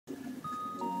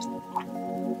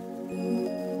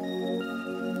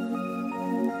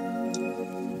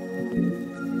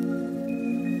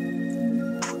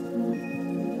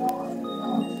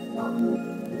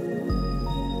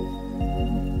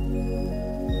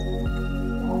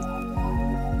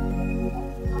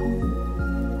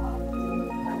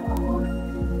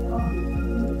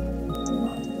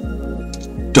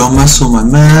Don't mess with my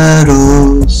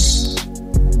medals.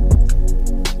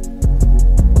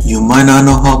 You might not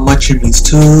know how much it means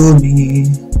to me.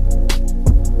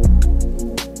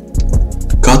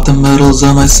 Got the medals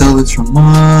on my sellers for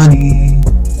money.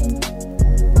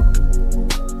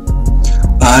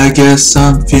 I guess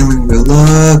I'm feeling real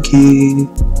lucky.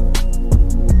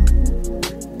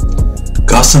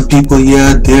 Got some people,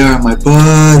 yeah, they are my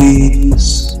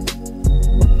buddies.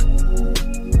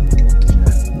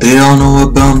 They all know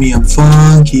about me, I'm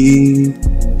funky.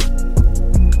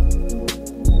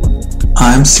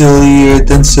 I'm sillier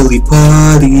than silly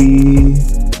putty.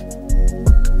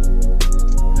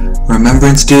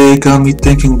 Remembrance Day got me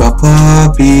thinking about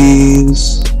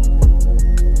poppies.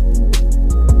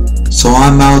 So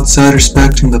I'm outside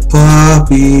respecting the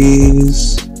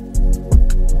poppies.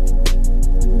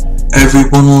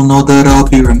 Everyone will know that I'll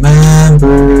be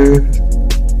remembered.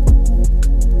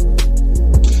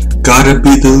 Gotta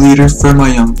be the leader for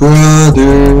my young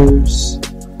brothers,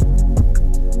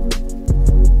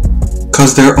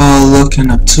 'cause they're all looking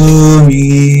up to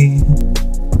me.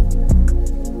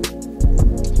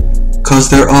 'Cause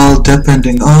they're all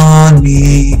depending on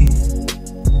me.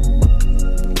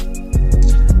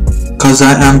 'Cause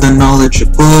I am the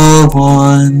knowledgeable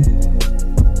one.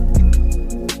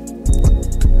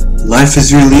 Life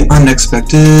is really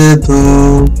unexpected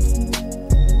though.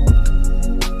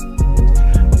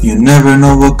 You never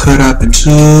know what could happen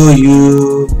to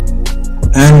you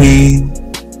and me.